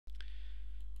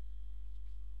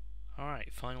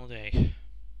Alright, final day.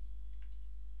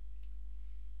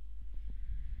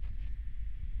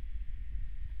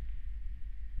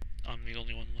 I'm the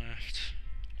only one left.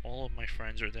 All of my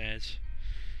friends are dead.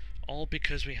 All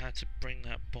because we had to bring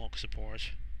that box aboard.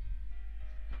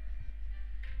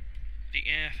 The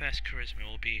AFS Charisma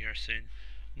will be here soon.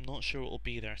 I'm not sure what will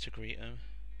be there to greet him.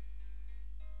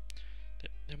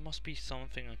 There must be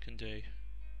something I can do.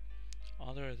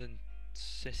 Other than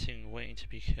sitting waiting to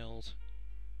be killed.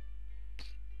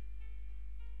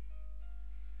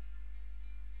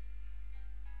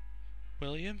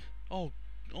 William? Oh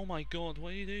my god, what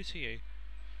did he do to you?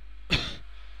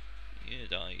 He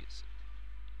died.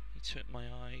 He took my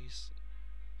eyes.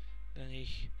 Then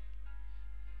he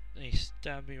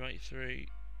stabbed me right through.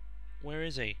 Where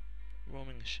is he?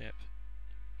 Roaming the ship.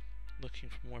 Looking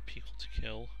for more people to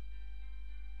kill.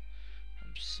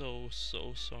 I'm so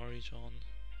sorry, John.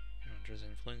 You're under his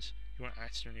influence. You weren't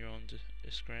acting on your own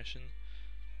discretion.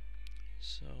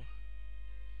 So...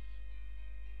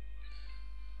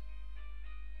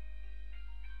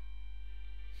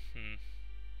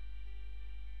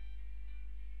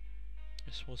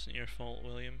 This wasn't your fault,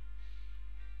 William.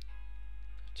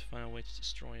 To find a way to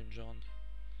destroy him, John.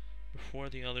 Before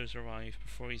the others arrive,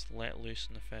 before he's let loose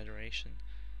in the Federation.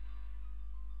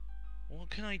 What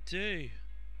can I do?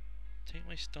 Take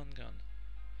my stun gun.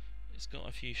 It's got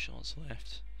a few shots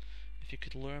left. If you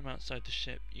could lure him outside the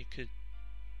ship, you could...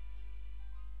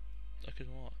 I could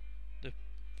what? The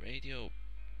radio...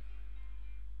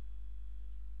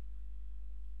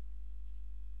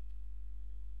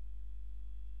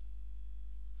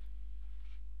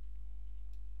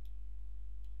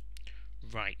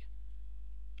 Right.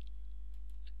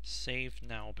 Save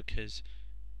now, because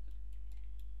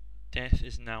death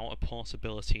is now a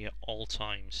possibility at all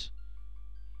times.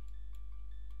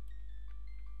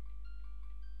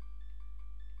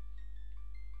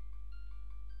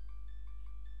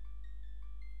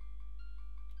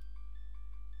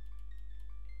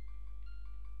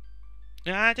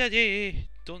 Ah, Daddy!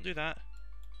 Don't do that.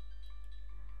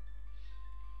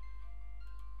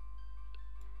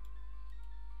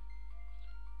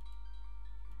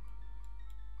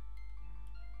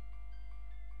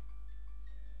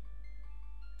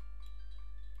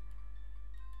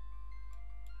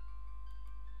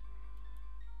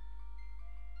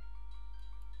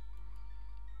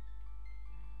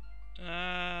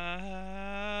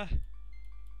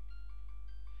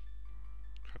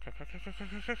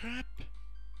 Crap.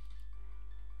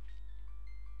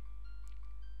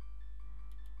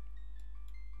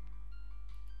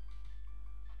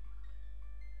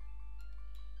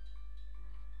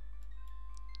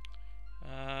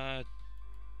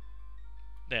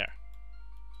 There.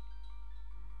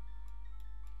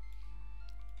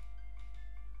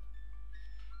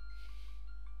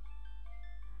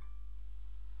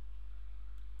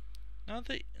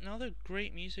 Now the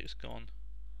great music's gone.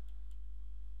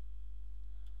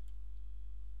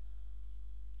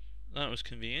 That was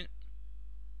convenient.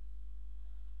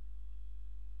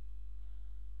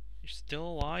 You're still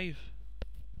alive?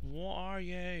 What are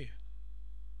you?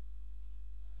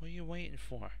 What are you waiting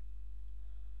for?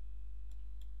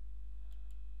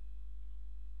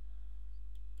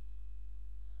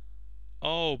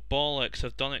 Oh bollocks,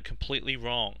 I've done it completely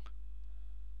wrong.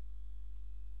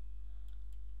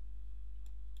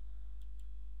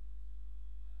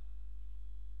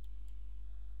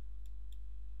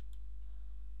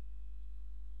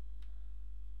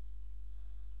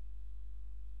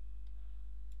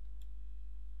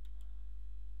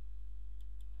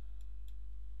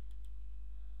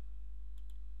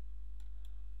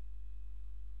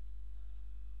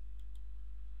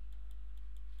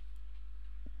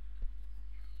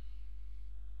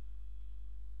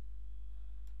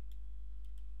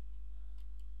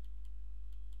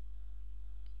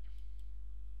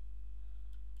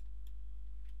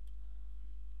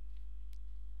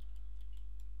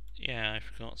 Yeah, I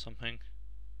forgot something.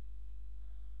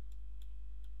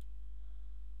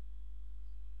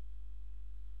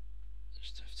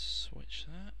 Just have to switch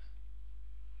that.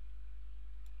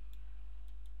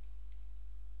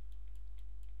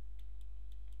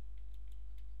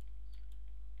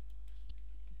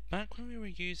 Back when we were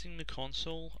using the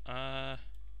console, do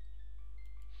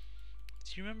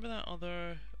you remember that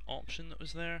other option that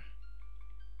was there?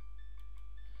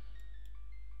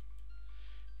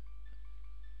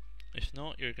 If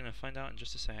not, you're gonna find out in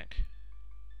just a sec.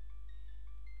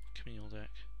 Communal deck.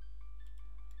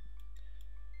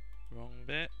 Wrong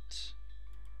bit.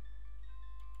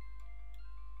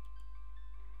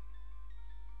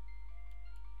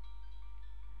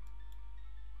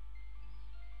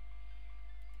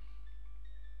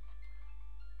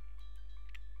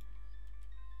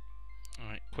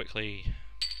 quickly.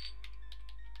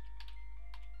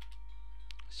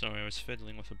 Sorry, I was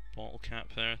fiddling with a bottle cap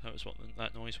there. That was what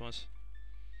that noise was.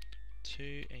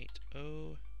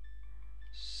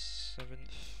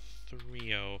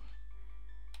 280730.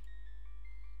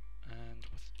 And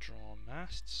withdraw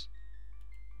masts.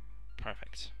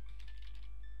 Perfect.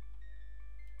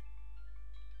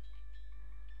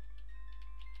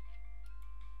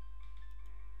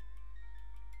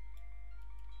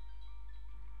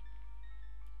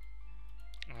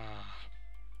 Ah.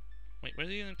 Wait, where are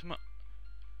they gonna come up?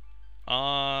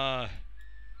 Ah.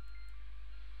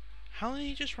 How did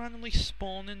he just randomly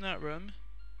spawn in that room?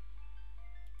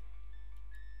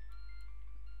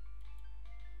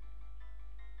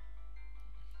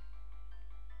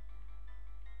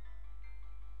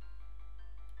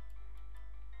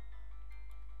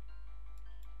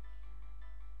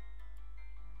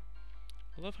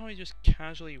 I love how he just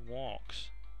casually walks.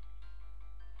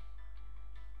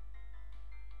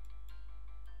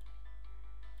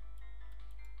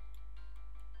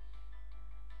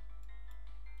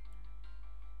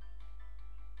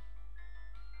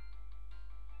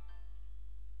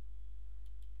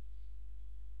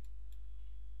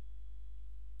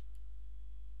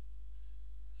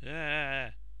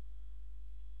 Yeah.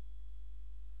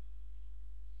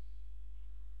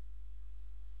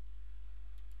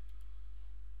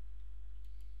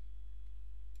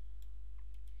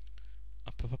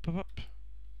 Up, up, up, up, up.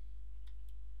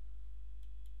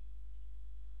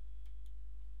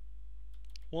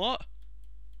 What?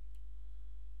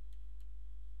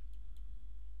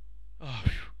 Oh,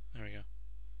 phew. There we go.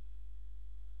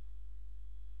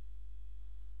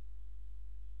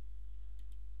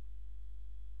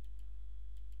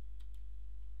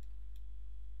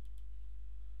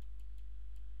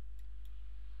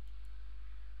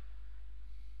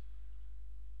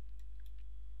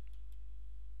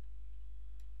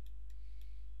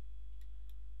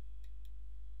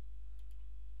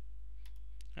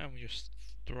 And we just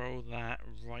throw that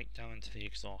right down into the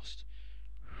exhaust.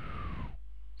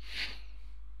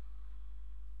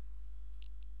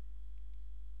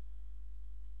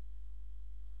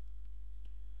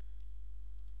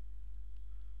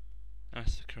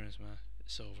 That's the charisma.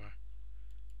 It's over.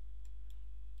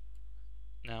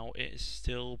 Now, it is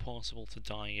still possible to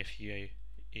die if you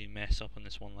mess up on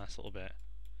this one last little bit.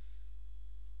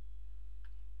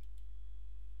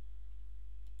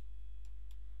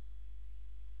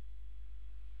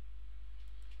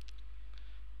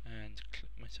 And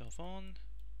clip myself on.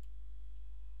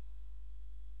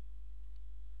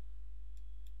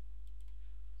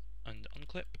 And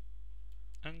unclip.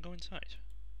 And go inside.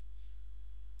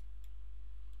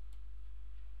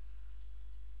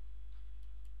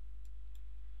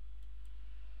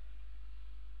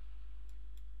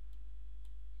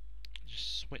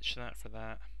 Just switch that for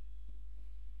that.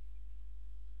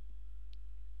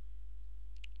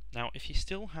 Now, if you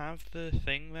still have the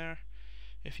thing there,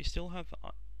 if you still have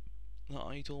the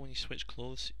idol when you switch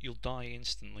clothes, you'll die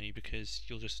instantly because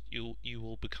you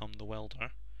will become the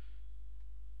welder.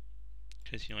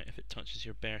 Because, you know, if it touches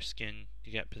your bare skin,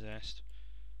 you get possessed.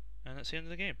 And that's the end of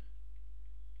the game.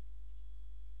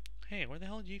 Hey, where the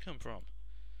hell did you come from?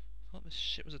 I thought this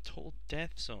shit was a total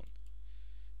death zone.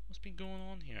 What's been going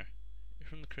on here? You're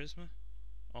from the Charisma?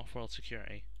 Off-world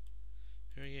security.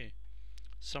 Who are you?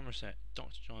 Somerset,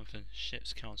 Dr. Jonathan,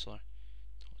 ship's counselor.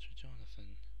 Dr.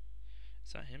 Jonathan.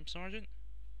 Is that him, Sergeant?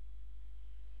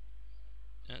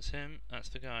 That's him. That's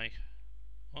the guy.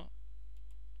 What?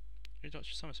 You're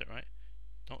Dr. Somerset, right?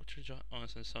 Dr.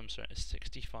 Jonathan Somerset is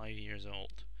 65 years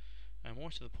old. And more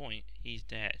to the point, he's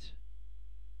dead.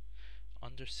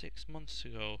 Under 6 months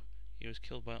ago, he was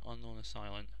killed by an unknown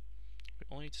assailant. We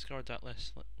only discovered that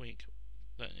last week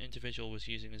that an individual was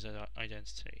using his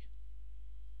identity.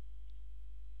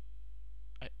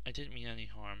 I didn't mean any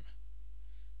harm.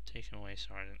 Take him away,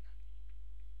 Sergeant.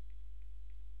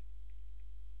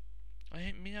 I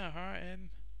didn't mean to hurt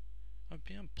him. I've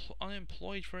been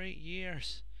unemployed for 8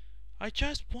 years. I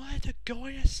just wanted to go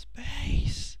into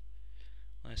space.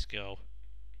 Let's go.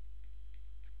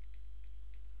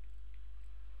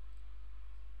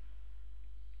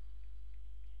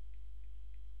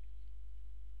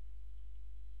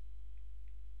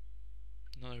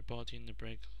 Another body in the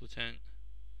brig, Lieutenant.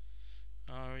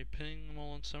 Are we pinning them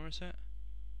all on Somerset?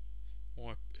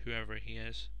 Or whoever he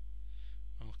is?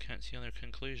 Well, can't see another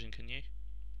conclusion, can you?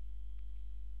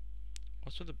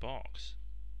 What's with the box?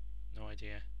 No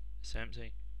idea. It's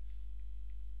empty.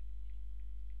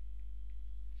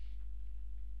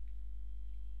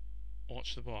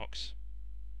 Watch the box.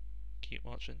 Keep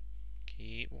watching.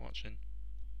 Keep watching.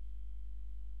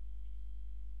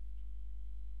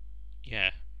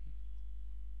 Yeah.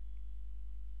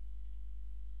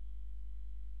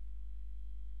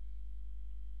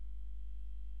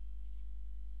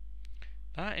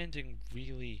 That ending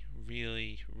really,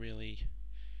 really, really...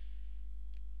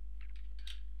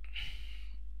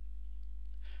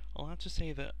 I'll have to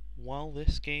say that while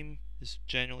this game is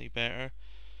generally better,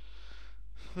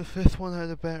 the fifth one had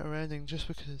a better ending just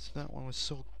because that one was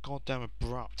so goddamn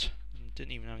abrupt and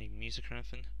didn't even have any music or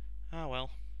anything. Ah well.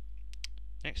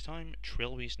 Next time,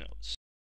 Trilby's Notes.